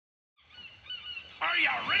you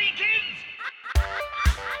ready, kids?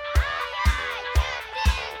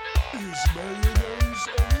 Is mayonnaise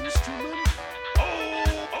an instrument?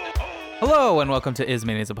 Hello and welcome to Is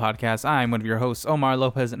Mayonnaise a Podcast. I'm one of your hosts, Omar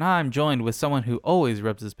Lopez, and I'm joined with someone who always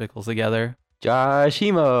rubs his pickles together. Josh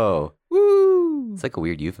Emo. Woo! It's like a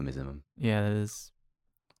weird euphemism. Yeah, it is.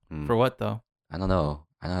 Hmm. For what, though? I don't know.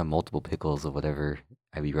 I don't have multiple pickles of whatever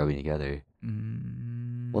I be rubbing together.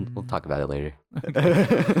 We'll talk about it later.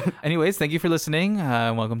 Anyways, thank you for listening.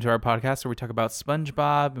 Welcome to our podcast where we talk about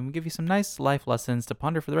SpongeBob and we give you some nice life lessons to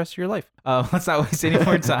ponder for the rest of your life. Let's not waste any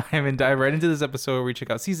more time and dive right into this episode where we check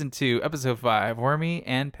out Season 2, Episode 5, Wormy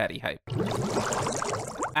and Patty Hype.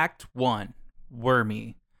 Act 1,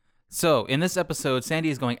 Wormy. So, in this episode, Sandy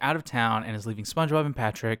is going out of town and is leaving SpongeBob and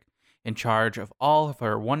Patrick in charge of all of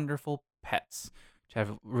her wonderful pets, which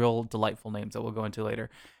have real delightful names that we'll go into later.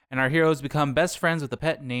 And our heroes become best friends with a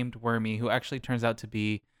pet named Wormy, who actually turns out to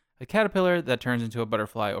be a caterpillar that turns into a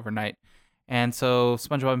butterfly overnight. And so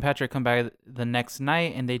SpongeBob and Patrick come by the next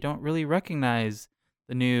night, and they don't really recognize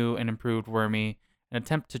the new and improved Wormy and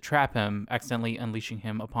attempt to trap him, accidentally unleashing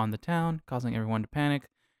him upon the town, causing everyone to panic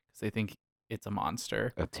because they think it's a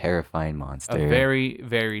monster. A terrifying monster. A very,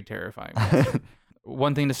 very terrifying monster.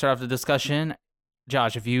 One thing to start off the discussion,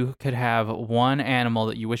 Josh, if you could have one animal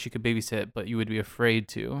that you wish you could babysit, but you would be afraid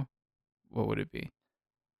to, what would it be?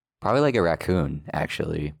 Probably like a raccoon,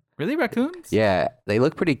 actually. Really, raccoons? Yeah, they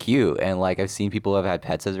look pretty cute. And like I've seen people have had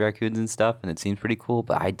pets as raccoons and stuff, and it seems pretty cool,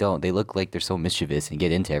 but I don't. They look like they're so mischievous and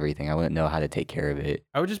get into everything. I wouldn't know how to take care of it.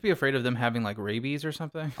 I would just be afraid of them having like rabies or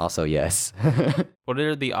something. Also, yes. What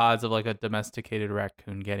are the odds of like a domesticated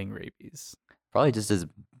raccoon getting rabies? Probably just as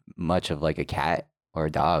much of like a cat or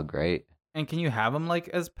a dog, right? And can you have them like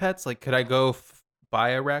as pets? Like, could I go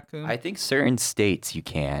buy a raccoon? I think certain states you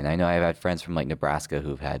can. I know I've had friends from like Nebraska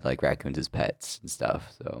who've had like raccoons as pets and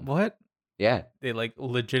stuff. So What? yeah, They like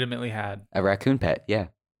legitimately had. a raccoon pet. Yeah,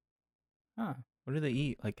 Huh. What do they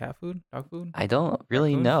eat? Like cat food? Dog food? I don't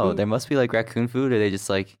really Raccoon know. food? There must be like raccoon food, or they just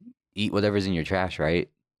like eat whatever's in your trash, right?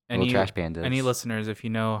 Little trash pandas. Any listeners, if you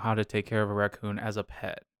know how to take care of a raccoon as a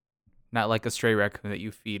pet, not like a stray raccoon that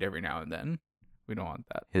you feed every now and then. We don't want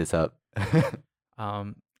that. Hit us up.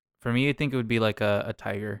 For me, I think it would be like a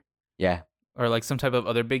tiger Yeah, or like some type of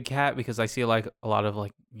other big cat because I see like a lot of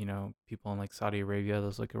like, you know, people in like Saudi Arabia,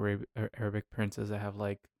 those like Arabic princes that have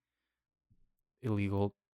like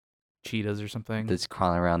illegal cheetahs or something. just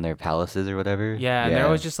crawling around their palaces or whatever. Yeah, and they're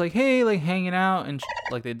always just like, hey, like hanging out and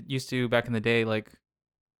like they used to back in the day, like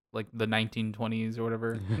the 1920s or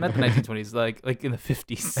whatever. Not the 1920s, like in the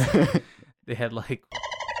 50s. They had like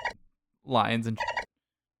lions and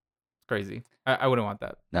it's crazy. I wouldn't want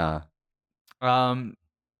that. Nah.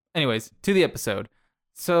 Anyways, to the episode.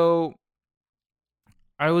 So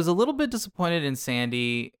I was a little bit disappointed in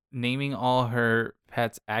Sandy naming all her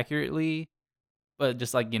pets accurately, but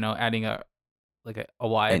just like, you know, adding a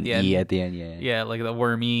Y at An the end. E at the end. Yeah. Yeah, like the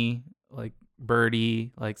Wormy, like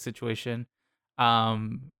birdie, like situation.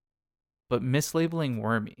 But mislabeling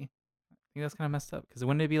Wormy, I think that's kind of messed up because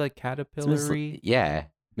wouldn't it be like It's caterpillary? yeah,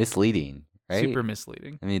 misleading, right? Super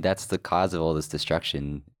misleading. I mean, that's the cause of all this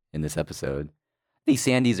destruction in this episode. I think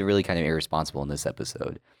Sandy's really kind of irresponsible in this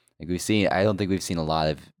episode. Like I don't think we've seen a lot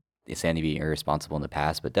of Sandy being irresponsible in the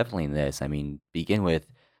past, but definitely in this. I mean, begin with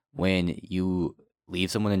when you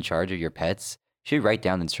leave someone in charge of your pets, you should write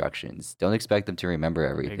down instructions. Don't expect them to remember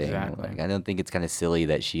everything. Exactly. Like, I don't think it's kind of silly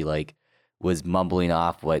that she like was mumbling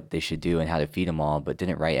off what they should do and how to feed them all, but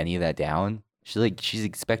didn't write any of that down. She's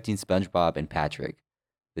expecting SpongeBob and Patrick,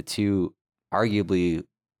 the two arguably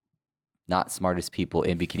not smartest people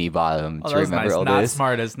in Bikini Bottom, Oh, to that was remember nice. all Not this.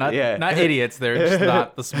 smartest, not Yeah. not idiots. They're just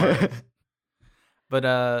not the smartest.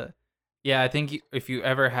 But yeah, I think if you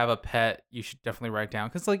ever have a pet, you should definitely write down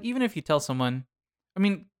because like even if you tell someone, I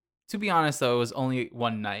mean, to be honest though, it was only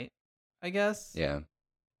one night, I guess. Yeah,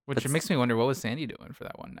 Which That's- makes me wonder what was Sandy doing for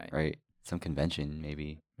that one night. right. Some convention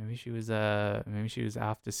maybe. Maybe she was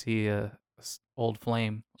off to see a old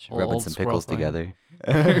flame. She's rubbing old some squirrel pickles flame. together.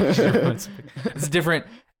 It's a different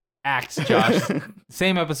act, Josh.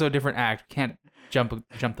 Same episode, different act. Can't jump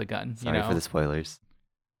the gun. Sorry you know? for the spoilers.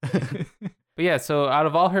 But yeah, so out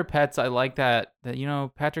of all her pets, I like that you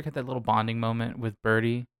know Patrick had that little bonding moment with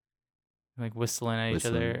Birdie, like whistling at each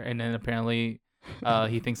other, and then apparently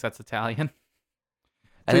he thinks that's Italian.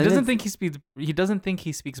 So he doesn't think he speaks. He doesn't think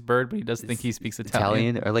he speaks bird, but he does think he speaks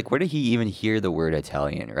Italian. Or like, where did he even hear the word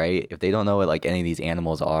Italian? Right? If they don't know what like any of these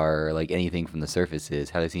animals are, or like anything from the surface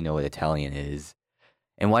is, how does he know what Italian is?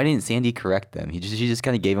 And why didn't Sandy correct them? She just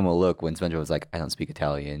kind of gave him a look when SpongeBob was like, "I don't speak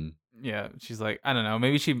Italian." Yeah, she's like, I don't know.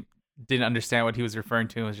 Maybe she didn't understand what he was referring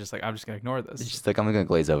to and was just like, I'm just gonna ignore It's this. just like, I'm gonna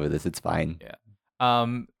glaze over this. It's fine. Yeah.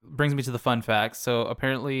 Brings me to the fun fact. So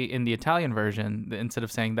apparently in the Italian version, instead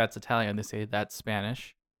of saying that's Italian, they say that's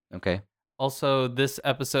Spanish. Okay. Also, this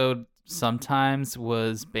episode sometimes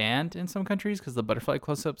was banned in some countries because the butterfly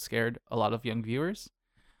close-up scared a lot of young viewers.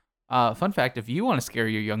 Fun fact, if you want to scare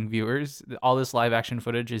your young viewers, all this live action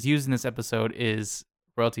footage is used in this episode is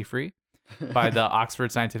royalty free by the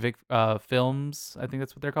Oxford Scientific Films. I think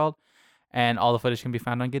that's what they're called. And all the footage can be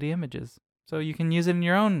found on Getty Images. So you can use it in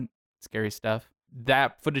your own scary stuff.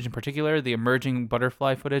 That footage in particular, the emerging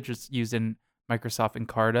butterfly footage, was used in Microsoft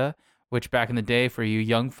Encarta, which back in the day for you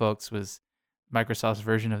young folks was Microsoft's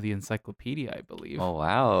version of the encyclopedia, I believe. Oh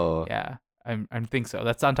wow. Yeah, I think so.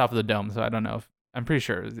 That's on top of the dome, so I don't know if I'm pretty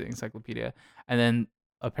sure it was the encyclopedia. And then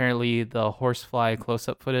apparently the horsefly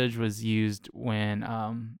close-up footage was used when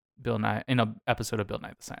Bill Nye in an episode of Bill Nye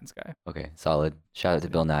the Science Guy. Okay, solid. Shout out to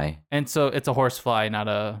Bill Nye. And so it's a horsefly, not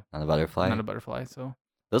a Butterfly. not a butterfly. So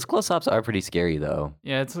Those close-ups are pretty scary though.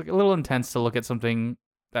 yeah, it's like a little intense to look at something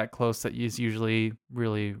that close that is usually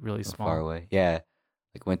really, really small. Far away. Yeah.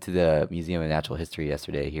 Like went to the Museum of Natural History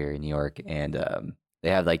yesterday here in New York, and they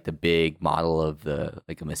have like the big model of a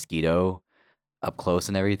mosquito up close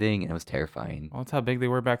and everything, and it was terrifying. Well, that's how big they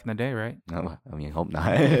were back in the day, right? No, I mean, hope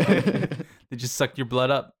not. They just sucked your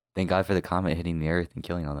blood up. Thank God for the comet hitting the Earth and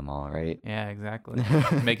killing all them all, right? Yeah, exactly.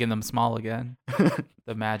 Making them small again.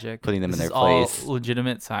 The magic. Putting them in This their is all place.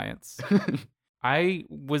 legitimate science. I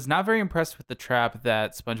was not very impressed with the trap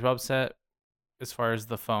that SpongeBob set as far as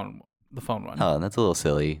the phone one. Oh, that's a little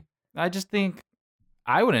silly. I just think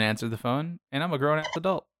I wouldn't answer the phone, and I'm a grown-ass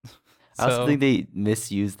adult. I also So- think they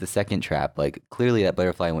misused the second trap. Like, clearly that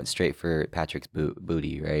butterfly went straight for Patrick's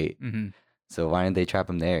booty, right? Mhm. So why didn't they trap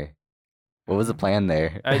him there? What was the plan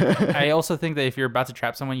there? I also think that if you're about to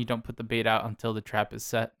trap someone, you don't put the bait out until the trap is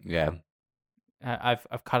set. Yeah, I've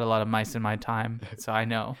caught a lot of mice in my time, so I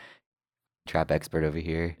know. trap expert over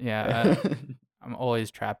here. Yeah, I'm always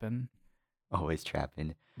trapping. Always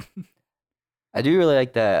trapping. I do really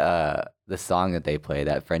like that the song that they play,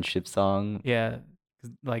 that friendship song. Yeah,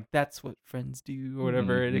 'cause, like that's what friends do or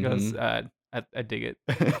whatever. And it goes. I dig it.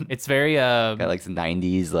 It's very Got like some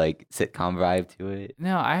 90s like sitcom vibe to it.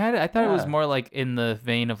 No, I thought it was Yeah. more like in the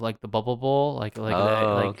vein of like the Bubble Bowl, like that,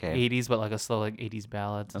 Oh, like okay. 80s, but like a slow like 80s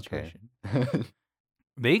ballad Okay. situation.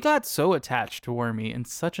 They got so attached to Wormy in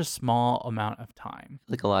such a small amount of time.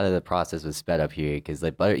 Like a lot of the process was sped up here because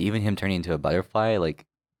like even him turning into a butterfly like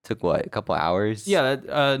took what, a couple hours? Yeah,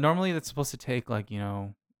 that, normally that's supposed to take like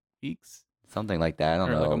weeks Something like that. I don't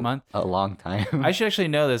or know. like a month. A long time. I should actually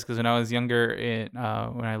know this because when I was younger,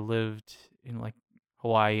 when I lived in like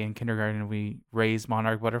Hawaii in kindergarten, we raised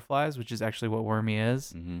monarch butterflies, which is actually what Wormy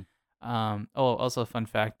is. Mhm. Also a fun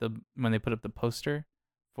fact: when they put up the poster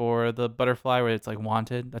for the butterfly where it's like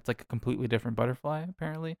wanted, that's like a completely different butterfly.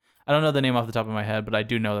 Apparently, I don't know the name off the top of my head, but I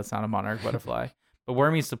do know that's not a monarch butterfly. But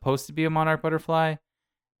Wormy's supposed to be a monarch butterfly,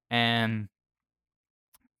 and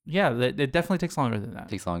yeah, it definitely takes longer than that.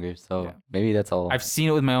 Takes longer. So Yeah. maybe that's all. I've seen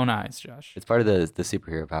it with my own eyes, Josh. It's part of the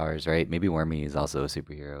superhero powers, right? Maybe Wormy is also a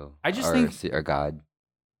superhero. I just or, think- or God.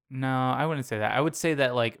 No, I wouldn't say that. I would say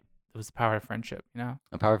that like it was the power of friendship,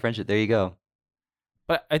 A power of friendship. There you go.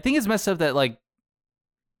 But I think it's messed up that like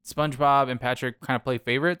SpongeBob and Patrick kind of play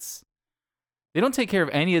favorites. They don't take care of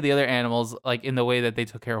any of the other animals like in the way that they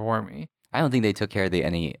took care of Wormy. I don't think they took care of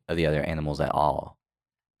any of the other animals at all.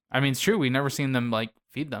 I mean, it's true. We never seen them like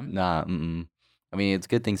feed them. Nah. Mm-mm. I mean, it's a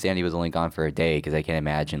good thing Sandy was only gone for a day because I can't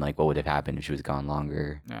imagine like what would have happened if she was gone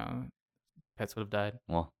longer. No, pets would have died.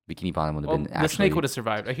 Well, Bikini Bottom would have Well, been the actually. snake would have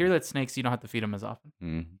survived. I hear that snakes you don't have to feed them as often.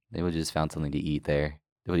 They would have just found something to eat there.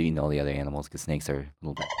 They would have eaten all the other animals because snakes are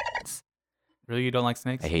little bats. Really, you don't like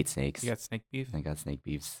snakes? I hate snakes. You got snake beef? I got snake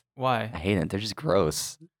beefs. I Why? hate it. They're just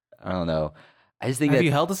gross. I don't know. I just think Have that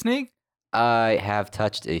you held a snake? I have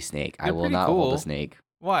touched a snake. I They're will pretty not hold cool. a snake.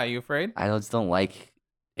 Why? Are you afraid? I just don't like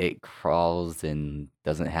it crawls and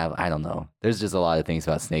doesn't have. I don't know. There's just a lot of things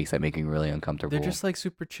about snakes that make me really uncomfortable. They're just like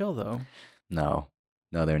super chill though. no,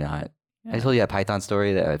 they're not. I Yeah. told you that Python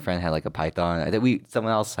story that a friend had like a python.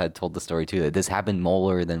 Someone else had told the story too that this happened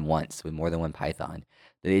more than once with more than one python.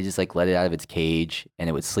 That they just like let it out of its cage and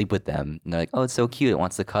it would sleep with them. And they're like, oh, it's so cute. It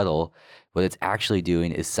wants to cuddle. What it's actually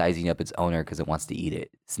doing is sizing up its owner because it wants to eat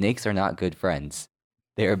it. Snakes are not good friends.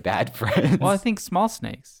 They are bad friends. Well, I think small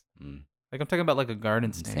snakes. Mm. Like I'm talking about like a garden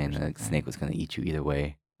I'm snake. saying or that something. snake was gonna eat you either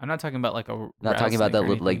way. I'm not talking about like a. Not talking about that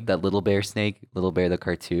like that little bear snake, little bear the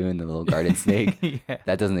cartoon, the little garden snake. Yeah.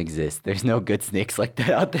 That doesn't exist. There's no good snakes like that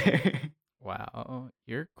out there. Wow,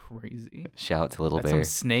 you're crazy. Shout out to little That's some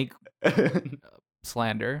snake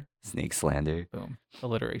slander. Snake slander. Boom.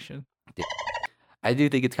 Alliteration. I do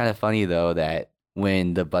think it's kind of funny though that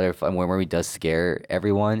when the butterfly when Wormy does scare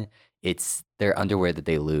everyone, it's their underwear that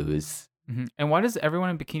they lose. And why does everyone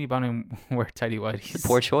in Bikini Bottom wear tidy whities?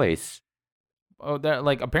 Poor choice. Oh, they're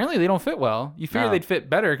like apparently they don't fit well. You figure No. they'd fit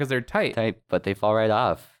better because they're tight. Type, but they fall right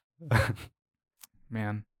off.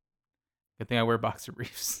 Man, good thing I wear boxer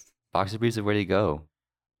briefs. Boxer briefs are where they go.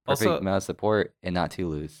 Perfect Also- amount of support and not too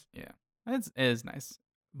loose. It is nice.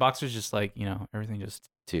 Boxers just like everything just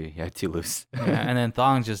Too loose. and then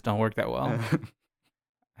thongs just don't work that well.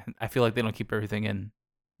 I feel like they don't keep everything in.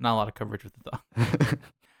 Not a lot of coverage with the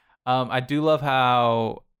thong. I do love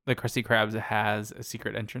how the Krusty Krabs has a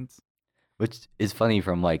secret entrance. Which is funny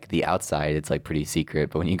from like the outside, it's like pretty secret,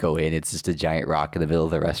 but when you go in, it's just a giant rock in the middle of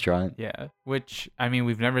the restaurant. Yeah, which I mean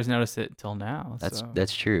we've never noticed it till now. That's so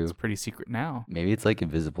that's true. it's pretty secret now. Maybe it's like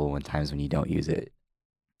invisible when times when you don't use it.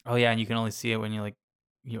 Oh yeah, and you can only see it when you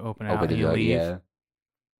open it out Open and it you up, leave. yeah.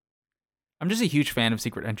 I'm just a huge fan of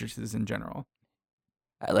secret entrances in general.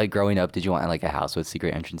 Like growing up, did you want like a house with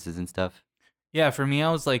secret entrances and stuff? Yeah, for me,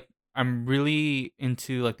 I was like, I'm really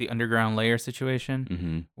into like the underground layer situation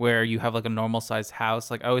Mm-hmm. where you have like a normal sized house.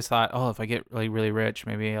 Like I always thought, oh, if I get really, really rich,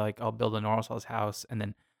 maybe like I'll build a normal sized house and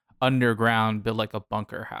then underground build like a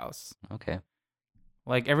bunker house. Okay.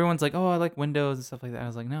 Like everyone's like, oh, I like windows and stuff like that. I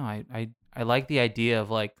was like, no, I like the idea of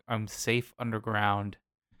like I'm safe underground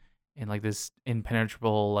in like this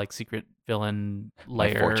impenetrable like secret villain My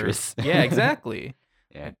layer. fortress. Yeah, exactly.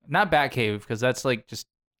 Yeah. Not Batcave because that's like just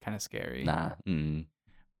kind of scary. Nah. Mm.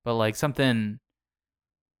 But like something,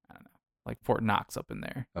 I don't know, like Fort Knox up in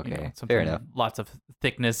there. Okay, fair something enough. Lots of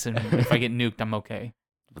thickness, and if I get nuked, I'm okay.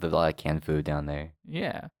 With a lot of canned food down there.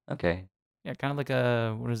 Yeah, Okay. yeah, kind of like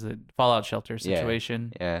a what is it, Fallout shelter Yeah.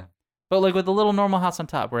 situation. Yeah. But like with a little normal house on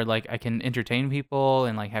top, where like I can entertain people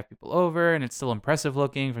and like have people over, and it's still impressive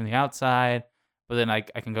looking from the outside. But then I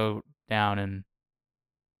can go down and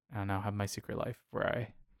I don't know, have my secret life where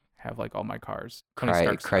I have like all my cars. Tony Cry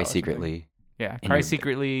Stark style cry or something. secretly. Yeah, in cry your-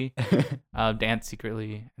 secretly, dance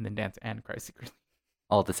secretly, and then dance and cry secretly.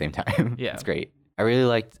 All at the same time. Yeah. It's great. I really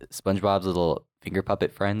liked SpongeBob's little finger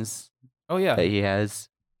puppet friends Oh yeah, that he has.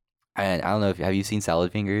 And I don't know if have you seen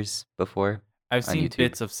Salad Fingers before? I've on seen YouTube.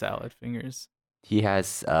 bits of salad fingers. He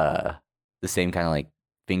has the same kind of like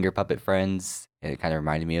finger puppet friends, and it kind of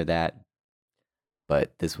reminded me of that.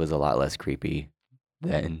 But this was a lot less creepy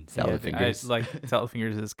than Salad Fingers. Like salad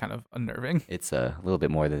fingers is kind of unnerving. It's a little bit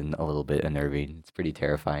more than a little bit unnerving. It's pretty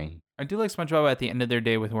terrifying. I do like SpongeBob at the end of their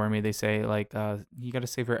day with Wormy. They say like, you got to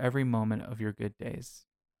savor every moment of your good days,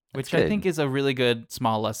 which That's I good. think is a really good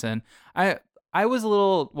small lesson. I was a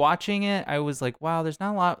little watching it. I was like, wow, there's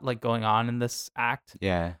not a lot like going on in this act,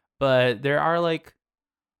 Yeah. but there are like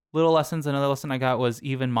little lessons. Another lesson I got was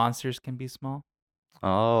even monsters can be small.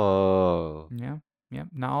 Oh. Yeah. Yeah.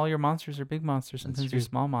 Not all your monsters are big monsters. That's Sometimes you're true.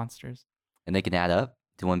 small monsters. And they can add up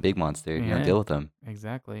to one big monster. You Yeah. don't deal with them.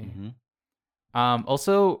 Exactly. Hmm.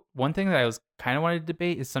 Also, one thing that I was kind of wanted to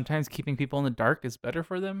debate is sometimes keeping people in the dark is better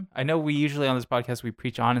for them. I know we usually on this podcast we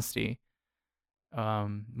preach honesty,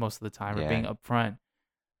 most of the time, or being Yeah. upfront,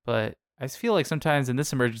 but I just feel like sometimes in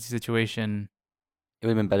this emergency situation, It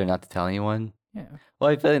would have been better not to tell anyone. yeah, Well,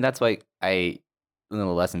 I feel like that's why one of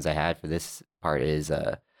the lessons I had for this part is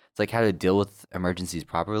it's like how to deal with emergencies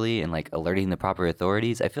properly and like alerting the proper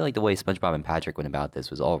authorities. I feel like the way SpongeBob and Patrick went about this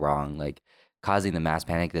was all wrong. Like causing the mass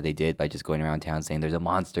panic that they did by just going around town saying there's a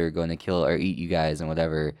monster going to kill or eat you guys and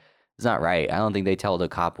whatever. It's not right. I don't think they told a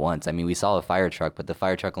cop once. I mean, we saw a fire truck, but the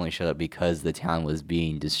fire truck only showed up because the town was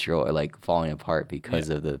being destroyed, like falling apart because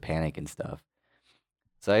of the panic and stuff.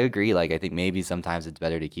 So I agree. Like, I think maybe sometimes it's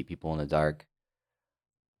better to keep people in the dark.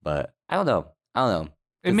 But I don't know.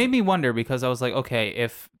 it 'Cause- made me wonder because I was like, okay,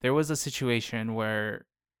 if there was a situation where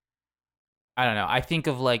I don't know, I think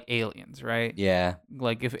of like aliens, right? Yeah.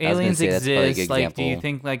 Like if I was gonna aliens say that's probably a good exist, like do you example.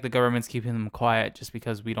 think like the government's keeping them quiet just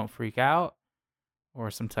because we don't freak out,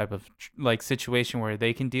 or some type of like situation where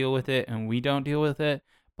they can deal with it and we don't deal with it?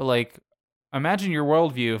 But like, imagine your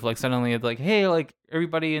worldview if like suddenly it's like, hey, like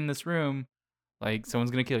everybody in this room, like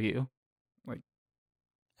someone's gonna kill you.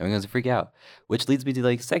 Everyone's a freak out. Which leads me to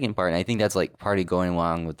like the second part. And I think that's like part of going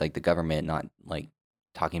along with like the government not like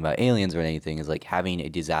talking about aliens or anything is like having a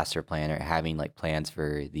disaster plan or having like plans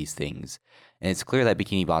for these things. And it's clear that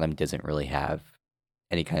Bikini Bottom doesn't really have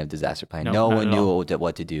any kind of disaster plan. No, No not one at all. knew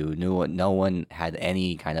what to do. No one had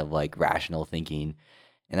any kind of like rational thinking.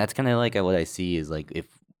 And that's kind of like what I see is like if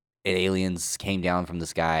aliens came down from the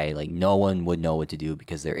sky, like no one would know what to do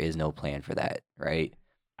because there is no plan for that, right?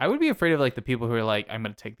 I would be afraid of like the people who are like, I'm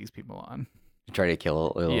gonna take these people on. Try to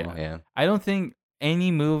kill oil. Yeah. Yeah. I don't think any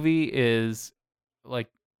movie is like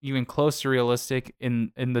even close to realistic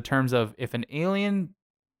in the terms of if an alien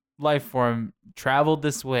life form traveled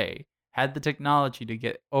this way, had the technology to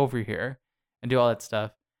get over here and do all that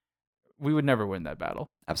stuff, we would never win that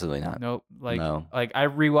battle. Absolutely not. Nope. No. Like I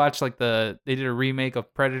rewatched like they did a remake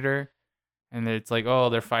of Predator, and it's like, oh,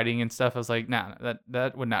 they're fighting and stuff. I was like, nah,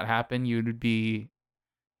 that would not happen. You would be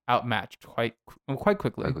outmatched quite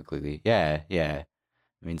quickly. Quite quickly. Yeah, yeah.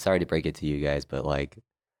 I mean, sorry to break it to you guys, but like,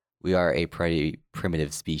 we are a pretty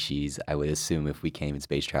primitive species, I would assume, if we can't even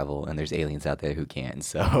space travel, and there's aliens out there who can.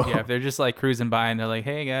 So Yeah, if they're just like cruising by and they're like,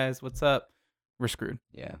 hey guys, what's up? We're screwed.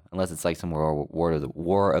 yeah, unless it's like some war of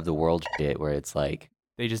the world shit where it's like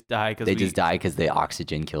They just die because they just die because the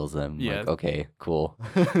oxygen kills them. Yeah. Like, okay, cool.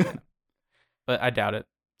 But I doubt it.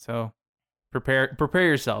 So prepare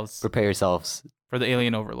yourselves Prepare yourselves. for the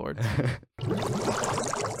alien overlords.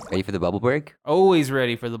 Ready for the bubble break? Always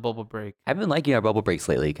ready for the bubble break. I've been liking our bubble breaks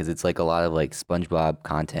lately because it's like a lot of like SpongeBob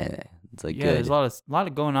content. It's like Yeah, good. there's a lot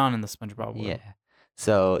of going on in the SpongeBob world. Yeah.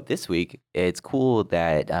 So this week, it's cool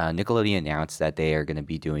that Nickelodeon announced that they are going to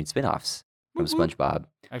be doing spin-offs from Whoop, whoop. SpongeBob.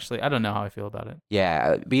 Actually, I don't know how I feel about it.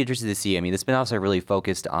 Yeah, I'd be interested to see. I mean, the spin-offs are really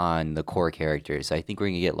focused on the core characters. So I think we're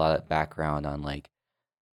going to get a lot of background on like,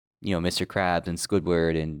 Mr. Krabs and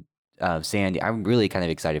Squidward and Sandy. I'm really kind of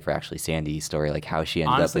excited for actually Sandy's story, like how she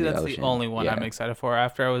ended Honestly, up in that's the ocean. the only one Yeah. I'm excited for.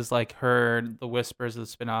 After I was like heard the whispers of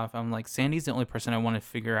the spinoff, I'm like, Sandy's the only person I want to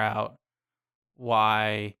figure out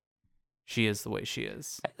why she is the way she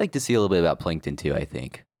is. I'd like to see a little bit about Plankton too, I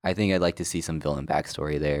think. I'd like to see some villain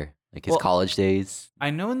backstory there. Like his Well, college days.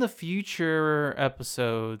 I know in the future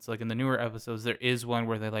episodes, like in the newer episodes, there is one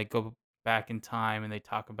where they like go back in time and they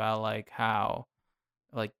talk about like how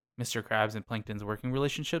like Mr. Krabs and Plankton's working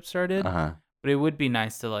relationship started. Uh-huh. But it would be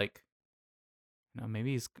nice to like,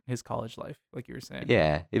 maybe his college life, like you were saying.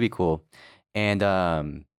 Yeah, it'd be cool. And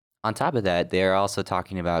on top of that, they're also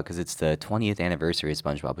talking about, because it's the 20th anniversary of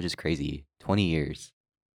SpongeBob, which is crazy. 20 years,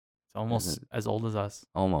 It's almost as old as us.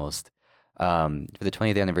 almost. For the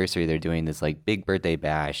 20th anniversary, they're doing this like big birthday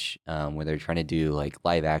bash where they're trying to do like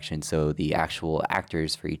live action. So the actual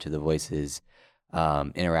actors for each of the voices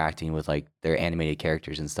interacting with like their animated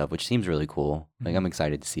characters and stuff, which seems really cool. Like I'm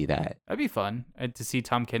excited to see that. That'd be fun to see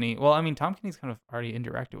Tom Kenny. Well, I mean, Tom Kenny's kind of already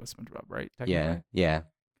interacted with SpongeBob, right? Yeah, yeah,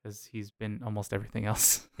 Because he's been almost everything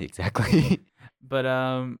else. exactly. But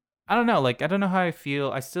I don't know. Like, I don't know how I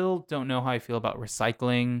feel. I still don't know how I feel about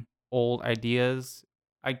recycling old ideas.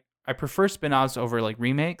 I prefer spin-offs over like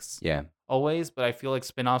remakes Yeah, always, but I feel like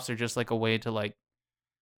spin-offs are just like a way to like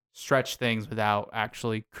stretch things without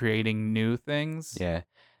actually creating new things. yeah.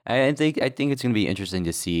 I think it's gonna be interesting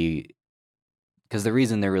to see, because the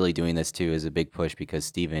reason they're really doing this too is a big push because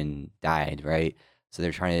Steven died, right? So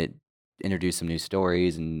they're trying to introduce some new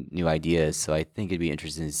stories and new ideas. So I think it'd be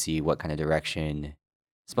interesting to see what kind of direction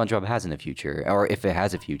SpongeBob has in the future, or if it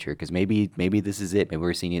has a future, because maybe this is it. Maybe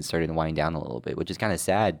we're seeing it starting to wind down a little bit, which is kind of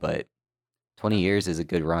sad, but 20 years is a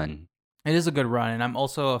good run. It is a good run, and I'm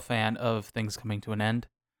also a fan of things coming to an end.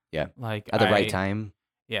 Yeah. Like At the right time.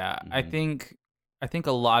 Yeah, I Mhm. think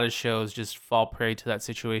a lot of shows just fall prey to that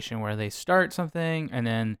situation where they start something and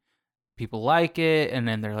then people like it, and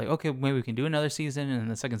then they're like, okay, maybe we can do another season, and then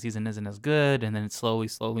the second season isn't as good, and then it slowly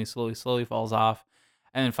falls off,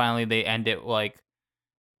 and then finally they end it like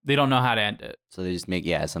they don't know how to end it. So they just make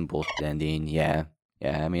some bullshit ending. Yeah.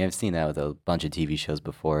 Yeah. I mean, I've seen that with a bunch of TV shows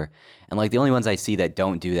before. And like the only ones I see that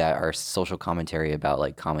don't do that are social commentary about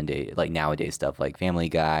like common day, like nowadays stuff like Family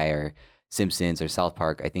Guy or Simpsons or South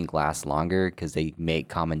Park, I think lasts longer because they make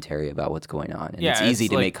commentary about what's going on. And Yeah, it's easy it's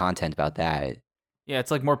to like- make content about that. Yeah, it's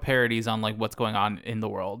like more parodies on like what's going on in the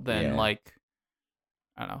world than Yeah. like,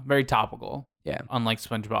 I don't know, very topical. Yeah. Unlike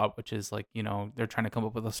SpongeBob, which is like, they're trying to come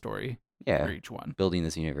up with a story Yeah. for each one. Building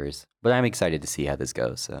this universe. But I'm excited to see how this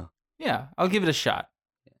goes. So Yeah, I'll give it a shot.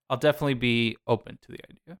 I'll definitely be open to the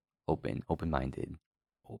idea. open-minded.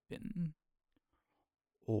 Open.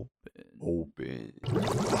 Open.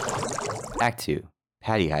 Act 2.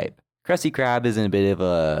 Patty hype. Krusty Krab is in a bit of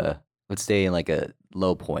a, let's say, in like a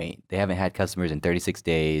low point. They haven't had customers in 36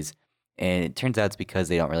 days. And it turns out it's because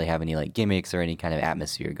they don't really have any like gimmicks or any kind of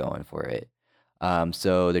atmosphere going for it.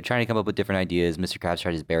 So they're trying to come up with different ideas. Mr. Krabs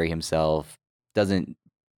tries to bury himself. Doesn't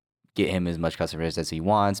get him as much customers as he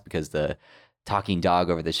wants because the talking dog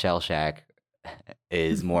over the shell shack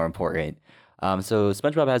is more important. So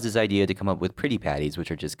SpongeBob has this idea to come up with pretty patties,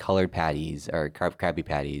 which are just colored patties or Krabby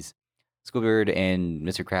Patties. Squidward and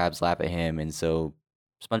Mr. Krabs laugh at him, and so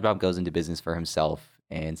SpongeBob goes into business for himself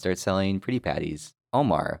and starts selling pretty patties.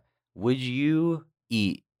 Omar, would you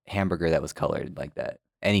eat hamburger that was colored like that?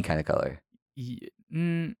 Any kind of color?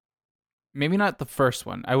 Maybe not the first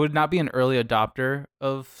one. I would not be an early adopter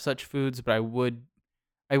of such foods, but I would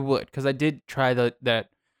because I did try that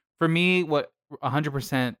For me, what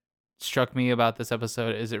 100% struck me about this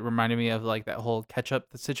episode is it reminded me of like that whole ketchup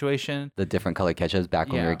situation. The different color ketchups back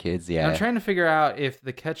when we were Yeah. kids. And I'm Yeah. trying to figure out if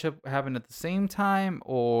the ketchup happened at the same time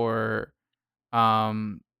or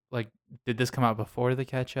like did this come out before the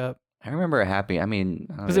ketchup? I remember it happening. I mean,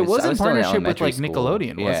 I don't 'Cause know, it was I in still in partnership with, elementary like, school.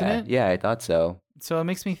 Nickelodeon, wasn't Yeah, it? yeah, I thought so. So it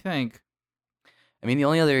makes me think. I mean, the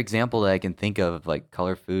only other example that I can think of like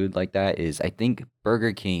color food like that is I think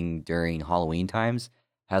Burger King during Halloween times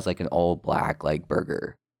has like an all black like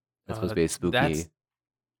burger. That's supposed to be spooky. That's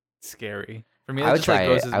scary. For me, I that would just, like, try it.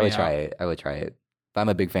 grosses I me would try out. it. I would try it. But I'm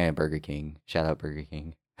a big fan of Burger King. Shout out Burger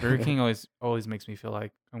King. Burger King always makes me feel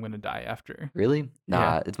like I'm gonna die after. Really?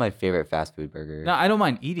 Nah, Yeah. it's my favorite fast food burger. No, I don't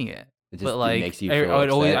mind eating it, it just but like makes you I, feel I would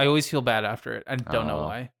upset. always feel bad after it. I don't know Oh.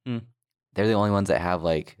 why. They're the only ones that have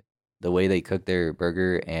like the way they cook their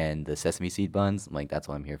burger and the sesame seed buns. I'm like, that's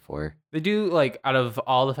what I'm here for. They do like out of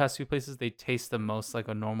all the fast food places, they taste the most like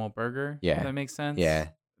a normal burger. Yeah. If that makes sense. Yeah.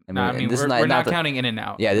 No, I and mean this is we're not the- counting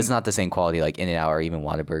In-N-Out. Yeah, this is not the same quality like In-N-Out or even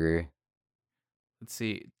Whataburger. Let's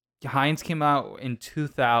see. Heinz came out in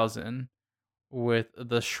 2000 with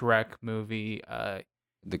the Shrek movie,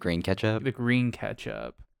 The green ketchup. the green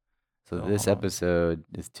ketchup. So Oh, this hold on. episode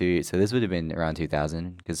is so this would have been around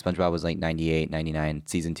 2000 because SpongeBob was like 98, 99.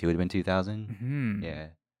 Season 2 would have been 2000. Hmm. Yeah.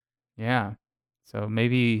 Yeah. So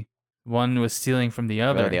maybe one was stealing from the Or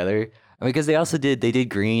other. the other. I mean, because they did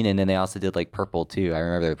green and then they also did like purple too. I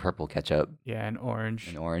remember the purple ketchup Yeah, and orange.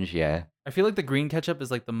 and orange. Yeah. I feel like the green ketchup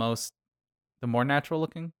is like the more natural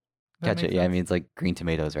looking. That Ketchup. makes Yeah, I sense? mean, it's like green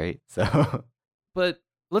tomatoes, right? So, But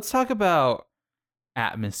let's talk about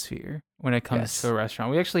atmosphere when it comes Yes. to a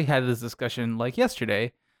restaurant. We actually had this discussion like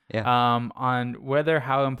yesterday. Yeah. On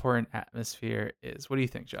how important atmosphere is. What do you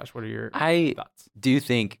think, Josh? What are your I thoughts? do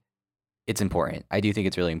think it's important. I do think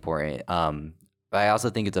it's really important. But I also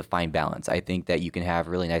think it's a fine balance. I think that you can have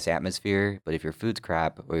really nice atmosphere, but if your food's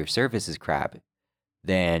crap or your service is crap,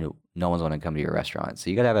 then no one's going to come to your restaurant. So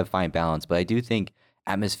you got to have a fine balance. But I do think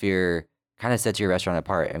atmosphere kind of sets your restaurant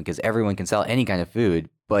apart because everyone can sell any kind of food.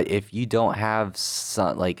 But if you don't have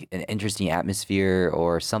some, like an interesting atmosphere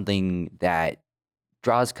or something that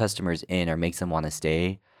draws customers in or makes them want to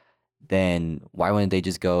stay, then why wouldn't they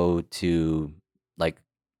just go to like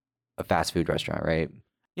a fast food restaurant, right?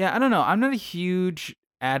 Yeah, I don't know. I'm not a huge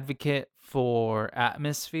advocate for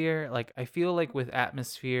atmosphere. Like, I feel like with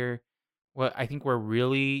atmosphere, what I think we're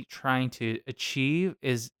really trying to achieve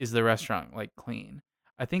is the restaurant like clean.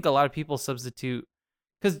 I think a lot of people substitute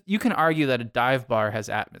because you can argue that a dive bar has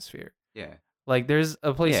atmosphere. Yeah. Like, there's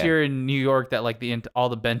a place Yeah. here in New York that like all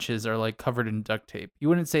the benches are like covered in duct tape. You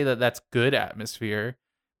wouldn't say that that's good atmosphere,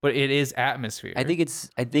 but it is atmosphere. I think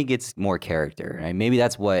it's more character. And maybe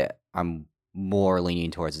that's what I'm more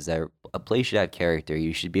leaning towards is that a place should have character.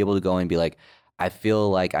 You should be able to go and be like, I feel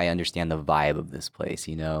like I understand the vibe of this place,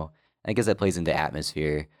 you know? I guess that plays into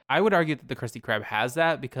atmosphere. I would argue that the Krusty Krab has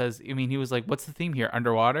that because I mean he was like, "What's the theme here?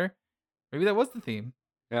 Underwater." Maybe that was the theme.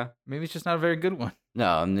 Yeah. Maybe it's just not a very good one.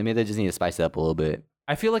 No, maybe they just need to spice it up a little bit,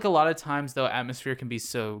 I feel like a lot of times though, atmosphere can be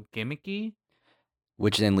so gimmicky.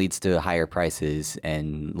 which then leads to higher prices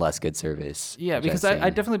and less good service. Yeah, which because I've I've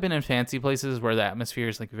seen. definitely been in fancy places where the atmosphere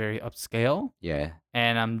is like very upscale, Yeah.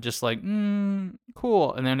 and I'm just like,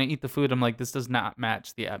 cool. And then I eat the food, I'm like, this does not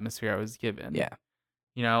match the atmosphere I was given. Yeah.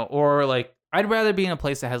 You know, or like I'd rather be in a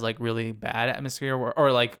place that has like really bad atmosphere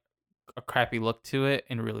or like a crappy look to it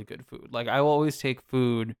and really good food. Like I will always take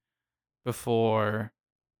food before,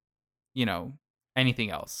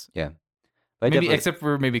 anything else. But Maybe definitely- except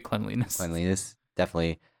for maybe cleanliness. cleanliness,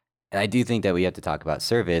 definitely. And I do think that we have to talk about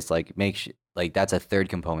service. Like like that's a third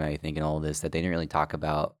component I think in all of this that they didn't really talk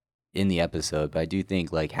about in the episode. But I do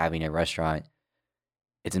think like having a restaurant,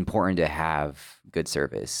 it's important to have good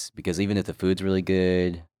service because even if the food's really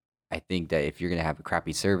good, I think that if you're gonna have a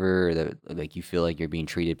crappy server or that like you feel like you're being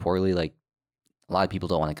treated poorly, like a lot of people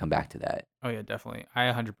don't want to come back to that. Oh yeah, definitely. I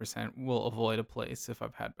 100% will avoid a place if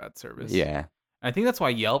I've had bad service. Yeah. I think that's why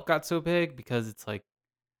Yelp got so big because it's like,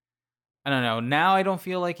 I don't know. Now I don't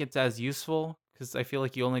feel like it's as useful because I feel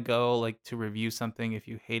like you only go like to review something if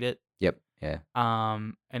you hate it. Yep. Yeah.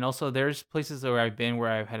 And also there's places where I've been where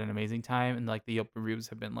I've had an amazing time and like the Yelp reviews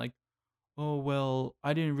have been like, oh well,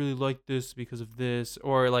 I didn't really like this because of this,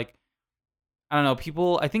 or like, I don't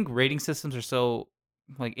know. I think rating systems are so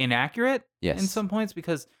like inaccurate in Yes. some points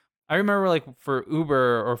because I remember like for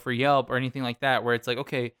Uber or for Yelp or anything like that where it's like,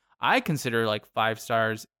 okay, I consider like 5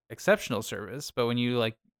 stars exceptional service, but when you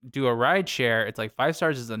like do a ride share, it's like 5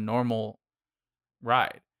 stars is a normal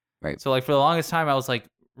ride. Right. So like for the longest time, I was like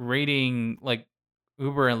rating like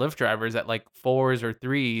Uber and Lyft drivers at like 4s or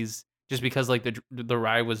 3s just because like the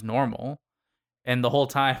ride was normal. And the whole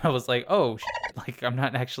time I was like, oh, like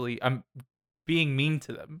I'm being mean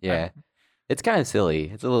to them. Yeah. It's kind of silly.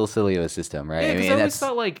 It's a little silly of a system, right? Yeah, I because mean, I always that's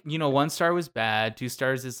felt like, 1 star was bad, 2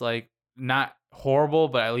 stars is like not horrible,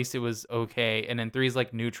 but at least it was okay. And then 3 is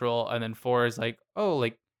like neutral, and then 4 is like, oh,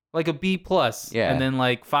 like a B plus. Yeah. And then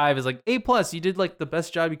like 5 is like A plus. You did like the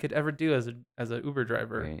best job you could ever do as a Uber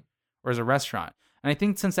driver right. or as a restaurant. And I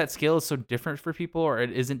think since that scale is so different for people, or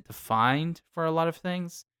it isn't defined for a lot of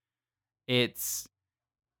things, it's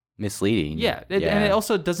Misleading. yeah, and it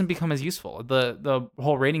also doesn't become as useful. The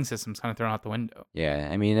whole rating system's kind of thrown out the window. Yeah,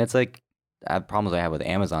 I mean, it's like problems I have with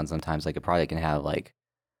Amazon sometimes. Like a product can have like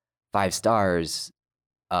 5 stars,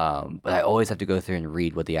 but I always have to go through and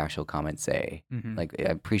read what the actual comments say. Mhm. Like I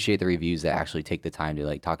appreciate the reviews that actually take the time to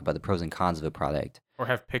like talk about the pros and cons of a product Or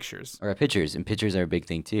have pictures. or pictures, and pictures are a big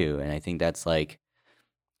thing too. And I think that's like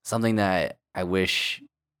something that I wish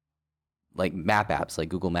like map apps, like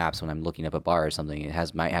Google Maps, when I'm looking up a bar or something,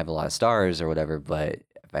 it might have a lot of stars or whatever, but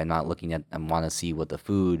if I'm not looking at, I want to see what the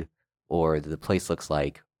food or the place looks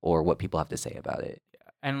like or what people have to say about it.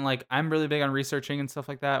 And like I'm really big on researching and stuff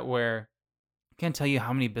like that, where I can't tell you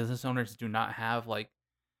how many business owners do not have like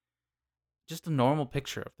just a normal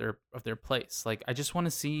picture of their place. Like I just want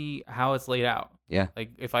to see how it's laid out. Yeah. Like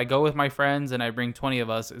if I go with my friends and I bring 20 of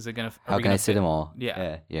us, is it gonna? How can I sit them all?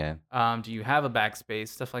 Yeah. Yeah. Do you have a backspace,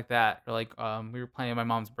 stuff like that? Or like we were planning my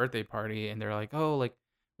mom's birthday party, and they're like, oh, like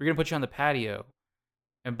we're gonna put you on the patio,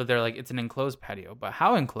 but they're like, it's an enclosed patio, but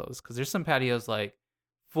how enclosed? Because there's some patios like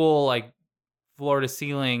full like floor to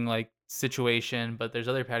ceiling like situation, but there's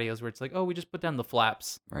other patios where it's like, oh, we just put down the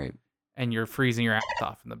flaps Right. and you're freezing your ass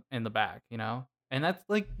off in the back, and that's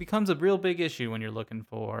like becomes a real big issue when you're looking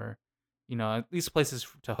for, at least places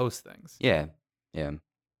to host things. Yeah. Yeah.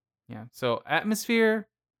 Yeah. So atmosphere,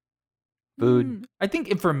 Food. I think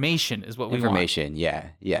information is what we want. Information. Yeah.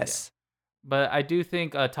 Yes. But I do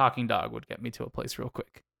think a talking dog would get me to a place real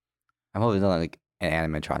quick. I'm hoping not like an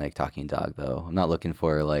animatronic talking dog though. I'm not looking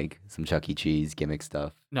for like some Chuck E. Cheese gimmick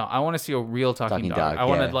stuff. No, I want to see a real talking dog. I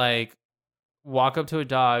want to like walk up to a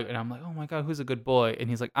dog and I'm like, oh my God, who's a good boy? And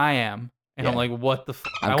he's like, I am. And I'm Yeah. like, what the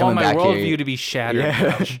I'm I want coming my back here. worldview to be shattered.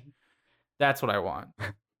 Yeah. Josh. That's what I want.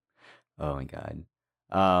 Oh my God.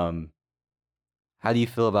 How do you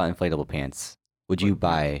feel about inflatable pants? Would you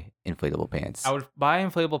buy inflatable pants? I would buy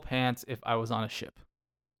inflatable pants if I was on a ship.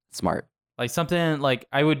 Smart. Like something like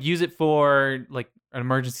I would use it for like an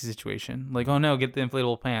emergency situation. Like, oh no, get the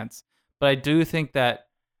inflatable pants. But I do think that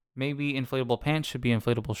maybe inflatable pants should be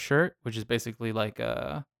inflatable shirt, which is basically like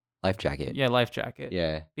a Life jacket. life jacket.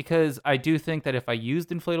 Yeah. Because I do think that if I used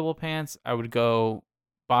inflatable pants, I would go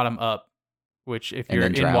bottom up, which if And you're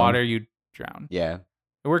then in drown. water, you drown. Yeah.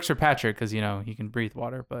 It works for Patrick because, he can breathe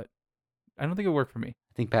water, but I don't think it would work for me.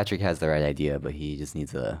 I think Patrick has the right idea, but he just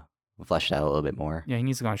needs to flesh it out a little bit more. Yeah, he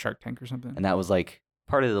needs to go on Shark Tank or something. And that was like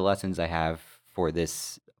part of the lessons I have for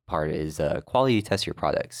this part is quality test your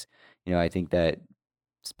products. I think that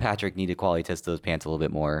Patrick needed to quality test those pants a little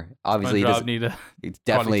bit more. Obviously, he doesn't. need to It's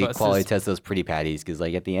definitely test quality his- test those pretty patties because,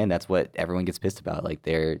 like, at the end, that's what everyone gets pissed about. Like,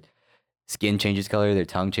 their skin changes color, their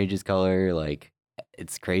tongue changes color. Like,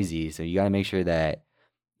 it's crazy. So you got to make sure that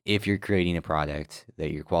if you're creating a product,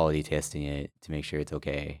 that you're quality testing it to make sure it's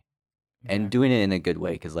okay and doing it in a good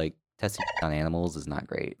way. Because, like, testing on animals is not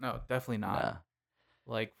great. No, definitely not. Nah.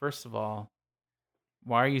 Like, first of all,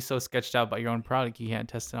 why are you so sketched out by your own product? You can't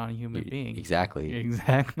test it on a human being. Exactly.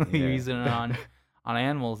 Exactly. You're Yeah. using it on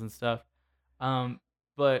animals and stuff.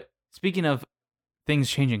 But speaking of things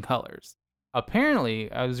changing colors,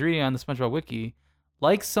 apparently I was reading on the SpongeBob wiki,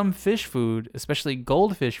 like some fish food, especially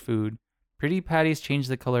goldfish food, pretty patties change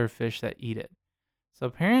the color of fish that eat it. So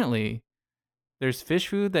apparently there's fish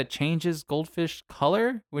food that changes goldfish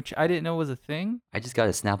color, which I didn't know was a thing. I just got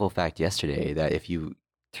a Snapple fact yesterday that if you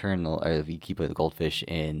if you keep a goldfish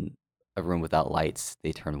in a room without lights,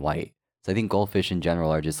 they turn white. So I think goldfish in general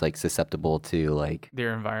are just like susceptible to like,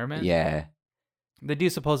 Their environment. yeah, They do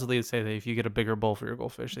supposedly say that if you get a bigger bowl for your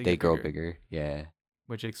goldfish, they get grow bigger. Yeah,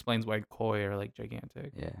 which explains why koi are like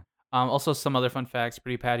gigantic. yeah. Also, some other fun facts: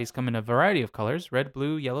 pretty patties come in a variety of colors: red,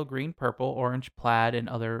 blue, yellow, green, purple, orange, plaid, and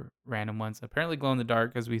other random ones. Apparently, glow in the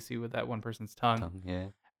dark, as we see with that one person's tongue. Yeah.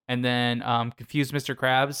 And then confused Mr.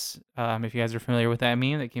 Krabs. If you guys are familiar with that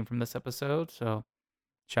meme, that came from this episode. So,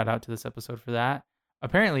 shout out to this episode for that.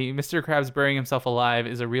 Apparently, Mr. Krabs burying himself alive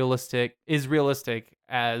is realistic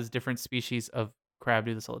as different species of crab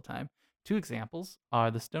do this all the time. 2 examples are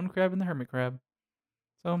the stone crab and the hermit crab.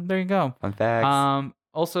 So there you go. Fun facts.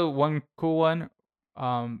 Also, one cool one,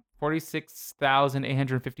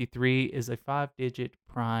 46,853 is a 5-digit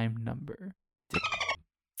prime number.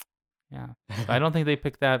 Yeah. So I don't think they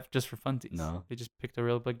picked that just for funsies. No. They just picked a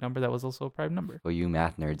real big number that was also a prime number. For you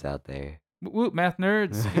math nerds out there. Woo, woo, math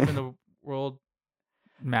nerds, keeping the world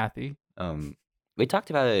mathy. We talked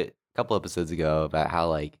about it a couple episodes ago about how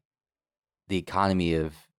like the economy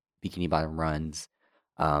of Bikini Bottom runs.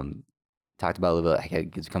 Talked about a little bit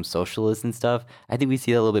like it's become socialist and stuff. I think we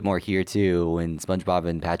see that a little bit more here too when SpongeBob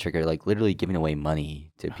and Patrick are like literally giving away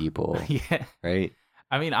money to people, Yeah. right?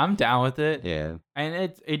 I mean, I'm down with it. Yeah.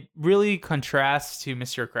 And it really contrasts to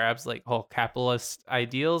Mr. Krabs' like whole capitalist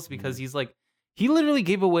ideals because Mm-hmm. he's like he literally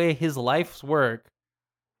gave away his life's work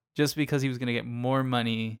just because he was gonna get more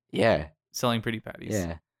money Yeah. selling pretty patties.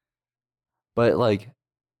 Yeah. But like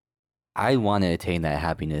I want to attain that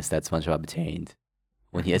happiness that SpongeBob attained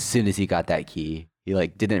when as soon as he got that key. He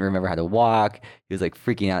like didn't remember how to walk. He was like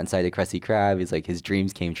freaking out inside the Krusty Krab. He's like his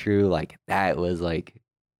dreams came true. Like that was like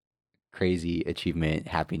crazy achievement,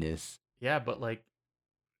 happiness. Yeah, but like,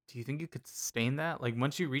 do you think you could sustain that? Like,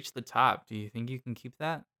 once you reach the top, do you think you can keep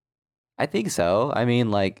that? I think so. I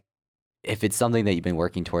mean, like if it's something that you've been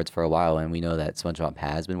working towards for a while, and we know that SpongeBob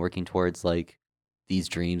has been working towards like these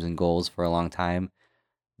dreams and goals for a long time,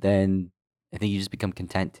 then I think you just become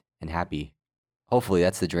content and happy. Hopefully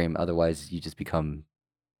that's the dream. Otherwise you just become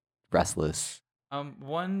restless.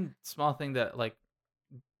 One small thing that like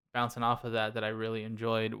bouncing off of that I really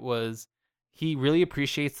enjoyed was he really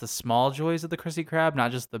appreciates the small joys of the Krusty Krab,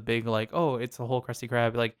 not just the big like, oh, it's a whole Krusty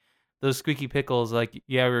Krab. Like those squeaky pickles, like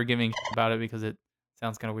yeah, we were giving about it because it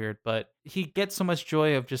sounds kind of weird, but he gets so much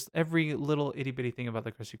joy of just every little itty bitty thing about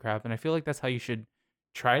the Krusty Krab, and I feel like that's how you should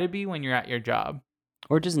try to be when you're at your job.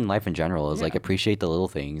 Or just in life in general, is like Yeah. appreciate the little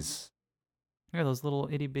things. Yeah, those little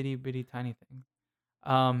itty bitty tiny things.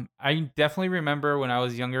 I definitely remember when I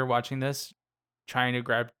was younger watching this, trying to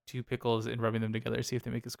grab two pickles and rubbing them together, see if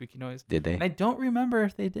they make a squeaky noise. Did they? And I don't remember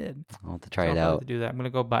if they did. I'll have to So try I'll it probably have out. to do that. I'm gonna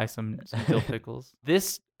go buy some dill pickles.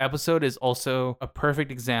 This episode is also a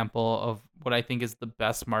perfect example of what I think is the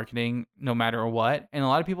best marketing, no matter what. And a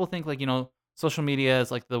lot of people think like social media is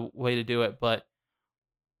like the way to do it, but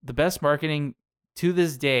the best marketing to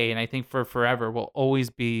this day, and I think for forever, will always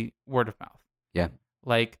be word of mouth. Yeah.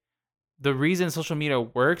 Like the reason social media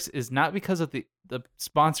works is not because of the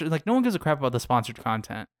sponsor. Like no one gives a crap about the sponsored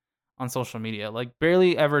content on social media. Like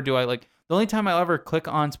barely ever do I like. The only time I'll ever click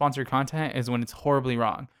on sponsored content is when it's horribly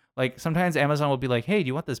wrong. Like sometimes Amazon will be like, "Hey, do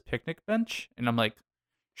you want this picnic bench?" And I'm like,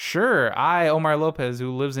 "Sure." I, Omar Lopez,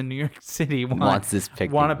 who lives in New York City, Wants this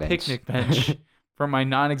picnic want a bench. picnic bench for my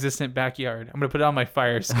non-existent backyard. I'm gonna put it on my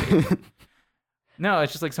fire escape. No,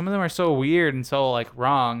 it's just like some of them are so weird and so like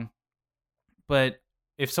wrong. But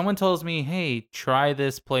if someone tells me, "Hey, try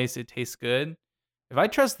this place, it tastes good," if I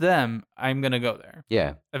trust them, I'm gonna go there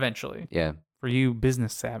Yeah. eventually. Yeah. For you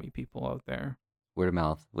business savvy people out there, Word of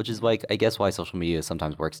mouth, which is like I guess why social media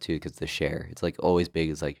sometimes works too, because the share. It's like always big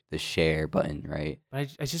is like the share button, right? but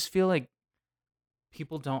I just feel like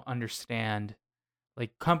people don't understand.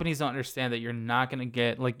 Like companies don't understand that you're not gonna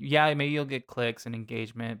get like yeah maybe you'll get clicks and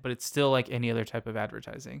engagement, but it's still like any other type of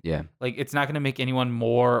advertising. Yeah. Like it's not gonna make anyone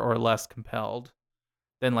more or less compelled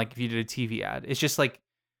than like if you did a TV ad. It's just like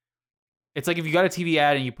it's like if you got a TV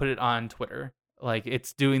ad and you put it on Twitter, like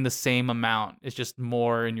it's doing the same amount. It's just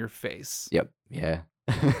more in your face. Yep. Yeah.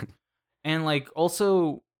 And like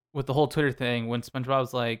also with the whole Twitter thing, when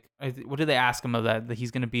SpongeBob's like, what did they ask him of that? That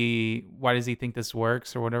he's gonna be? Why does he think this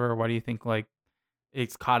works or whatever? Why do you think like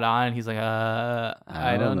it's caught on? And he's like,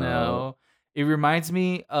 I don't know. It reminds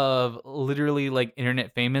me of literally like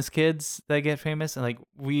internet famous kids that get famous, and like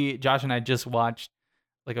Josh and I just watched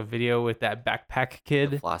like a video with that backpack The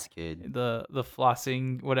kid, floss kid. the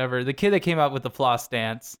flossing whatever, the kid that came out with the floss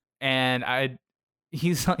dance, and he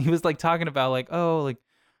was like talking about like, oh, like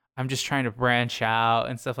I'm just trying to branch out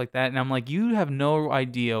and stuff like that, and I'm like, you have no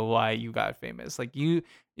idea why you got famous. Like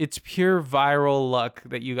it's pure viral luck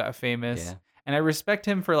that you got famous. Yeah. And I respect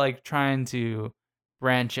him for like trying to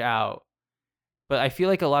branch out. But I feel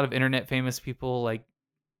like a lot of internet famous people like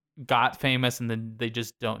got famous and then they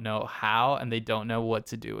just don't know how and they don't know what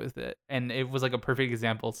to do with it. And it was like a perfect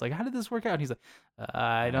example. It's like, how did this work out? And he's like,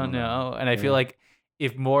 I don't know. And I feel Yeah. like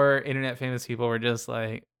if more internet famous people were just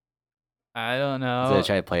like, I don't know. So they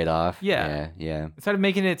try to play it off. Yeah. Yeah. Instead of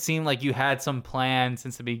making it seem like you had some plan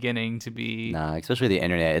since the beginning to be. Nah, especially the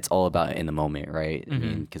internet. It's all about in the moment, right? I mean,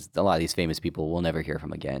 Mhm. because a lot of these famous people we'll never hear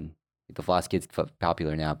from again. Like, the floss kid's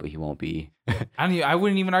popular now, but he won't be. I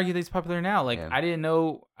wouldn't even argue that he's popular now. Like Yeah. I didn't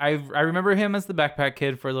know. I remember him as the backpack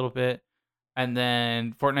kid for a little bit, and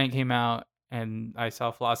then Fortnite came out, and I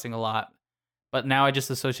saw flossing a lot. But now I just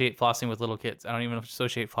associate flossing with little kids. I don't even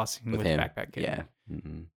associate flossing with him. backpack kid. Yeah.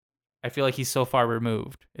 Mm-mm. I feel like he's so far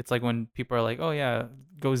removed. It's like when people are like, "Oh yeah,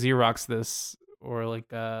 go Xerox this," or like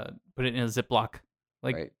put it in a Ziploc.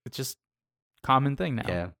 Like Right. it's just common thing now.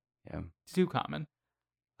 Yeah. Yeah. It's too common.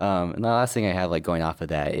 And the last thing I have like going off of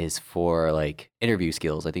that is for like interview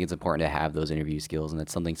skills. I think it's important to have those interview skills, and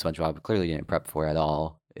that's something SpongeBob clearly didn't prep for at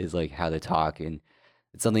all. Is like how to talk, and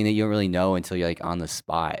it's something that you don't really know until you're like on the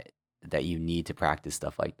spot that you need to practice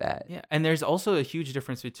stuff like that. Yeah, and there's also a huge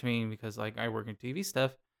difference between, because like I work in TV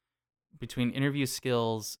stuff, between interview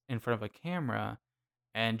skills in front of a camera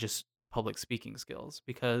and just public speaking skills.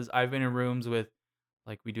 Because I've been in rooms with,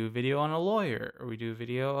 like, we do a video on a lawyer, or we do a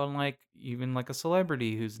video on like even like a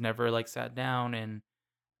celebrity who's never like sat down and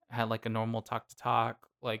had like a normal talk to talk,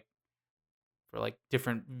 like for like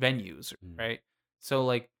different venues, Mm. right? So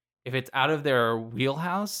like if it's out of their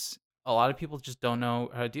wheelhouse, a lot of people just don't know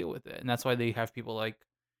how to deal with it. And that's why they have people like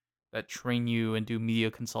that train you and do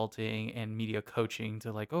media consulting and media coaching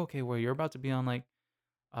to like, okay, well, you're about to be on like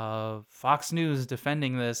Fox News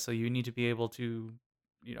defending this, so you need to be able to,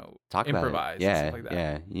 Talk about it. improvise and Yeah. stuff like that.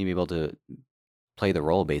 Yeah. You need to be able to play the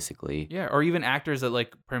role basically. Yeah, or even actors that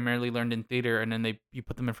like primarily learned in theater, and then you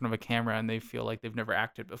put them in front of a camera and they feel like they've never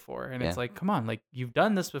acted before, and it's Yeah. like, come on, like you've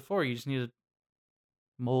done this before, you just need to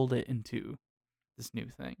mold it into this new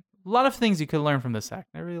thing. A lot of things you could learn from this act.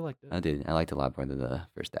 I really liked it. I did. I liked it a lot more than the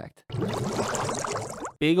first act.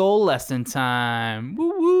 Big old lesson time.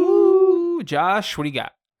 Woo woo. Josh, what do you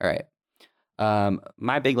got? All right.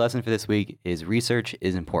 My big lesson for this week is research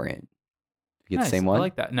is important. You get Nice. the same one? I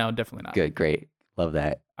like that. No, definitely not. Good, great. Love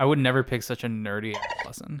that. I would never pick such a nerdy ass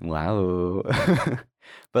lesson. Wow.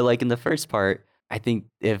 But like in the first part, I think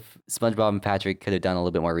if SpongeBob and Patrick could have done a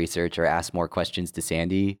little bit more research or asked more questions to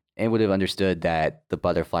Sandy, and would have understood that the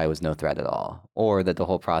butterfly was no threat at all, or that the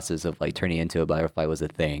whole process of like turning into a butterfly was a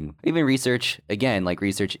thing. Even research, again, like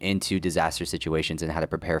research into disaster situations and how to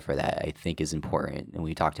prepare for that, I think is important. And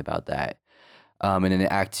we talked about that. And in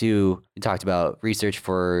Act 2, we talked about research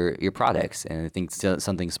for your products. And I think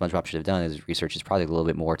something SpongeBob should have done is research his product a little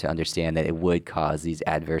bit more to understand that it would cause these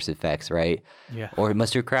adverse effects, right? Yeah. Or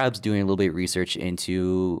Mr. Krabs doing a little bit of research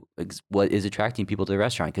into what is attracting people to the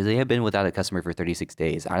restaurant, because they have been without a customer for 36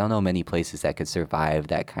 days. I don't know many places that could survive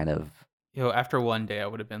that kind of After one day, I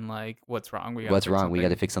would have been like, "What's wrong? We what's wrong. We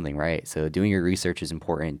got to fix something, right? So doing your research is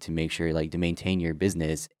important to make sure, like, to maintain your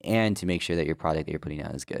business and to make sure that your product that you're putting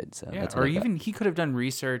out is good. So Yeah, that's or what I got. even he could have done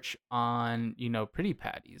research on, Pretty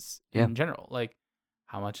Patties Yeah. in general. Like,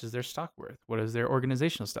 how much is their stock worth? What is their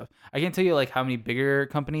organizational stuff? I can't tell you like how many bigger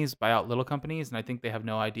companies buy out little companies, and I think they have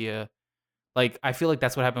no idea. Like, I feel like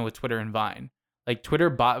that's what happened with Twitter and Vine. Like, Twitter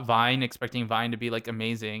bought Vine expecting Vine to be like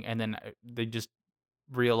amazing, and then they just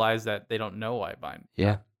realized that they don't know why Vine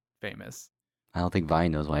Yeah. got famous. I don't think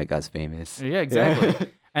Vine knows why it got famous. Yeah,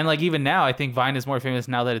 exactly. And like even now, I think Vine is more famous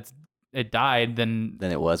now that it died than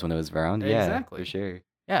Than it was when it was around. Yeah, Exactly. for sure.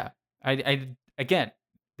 yeah. I again,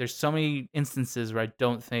 there's so many instances where I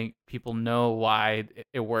don't think people know why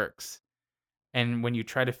it works, and when you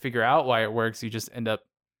try to figure out why it works, you just end up,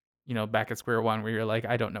 back at square one where you're like,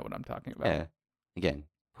 I don't know what I'm talking about. Yeah. Again,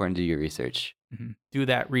 important to do your research. Mhm. Do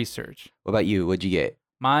that research. What about you? What'd you get?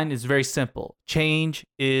 Mine is very simple. Change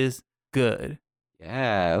is good.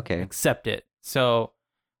 Yeah. Okay. Accept it. So,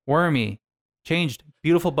 Wormy changed,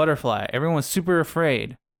 beautiful butterfly. Everyone was super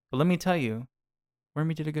afraid, but let me tell you,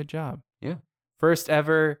 Wormy did a good job. Yeah. First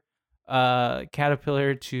ever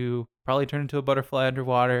caterpillar to probably turn into a butterfly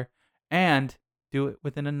underwater and do it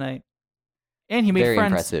within a night. And he made Very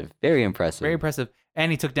friends. impressive. Very impressive. Very impressive.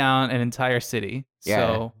 And he took down an entire city. Yeah.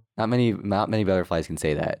 So Not many butterflies can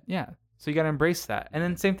say that. yeah. So you got to embrace that. And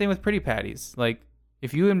then same thing with Pretty Patties. Like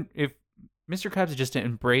if Mr. Krabs had just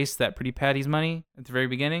embraced that Pretty Patties money at the very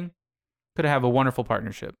beginning, could have a wonderful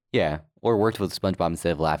partnership. Yeah. Or worked with SpongeBob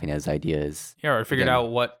instead of laughing at his ideas. Yeah, or figured Again.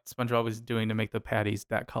 out what SpongeBob was doing to make the patties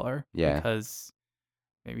that color. Yeah. Because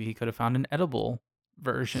maybe he could have found an edible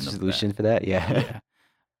version Solution of for that. that. Yeah. Yeah.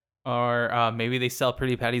 Or maybe they sell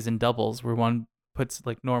Pretty Patties in doubles, where one puts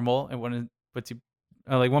like normal and one puts you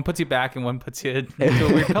one puts you back and one puts you into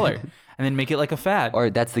a weird color, and then make it like a fad. Or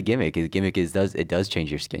that's the gimmick. The gimmick is it does change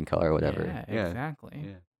your skin color or whatever. Yeah, exactly.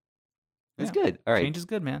 Yeah. It's Yeah. good. All right. Change is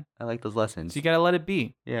good, man. I like those lessons. So you gotta let it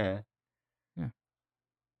be. Yeah. It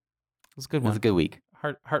was a good It was one. a good week.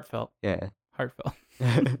 Heartfelt. Yeah. Heartfelt.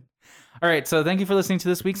 All right, so thank you for listening to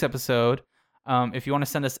this week's episode. If you want to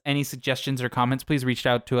send us any suggestions or comments, please reach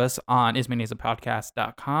out to us on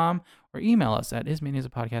ismayonnaisepodcast.com or email us at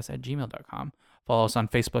ismayonnaisepodcast@gmail.com. Follow us on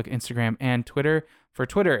Facebook, Instagram, and Twitter. For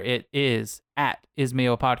Twitter, it is at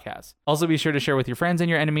ismayopodcast. Also, be sure to share with your friends and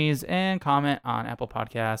your enemies and comment on Apple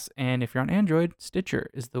Podcasts. And if you're on Android, Stitcher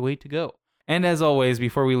is the way to go. And as always,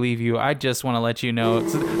 before we leave you, I just want to let you know.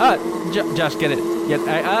 Josh, get it.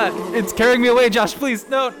 It's carrying me away, Josh. Please,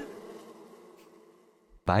 no.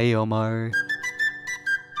 Bye, Omar.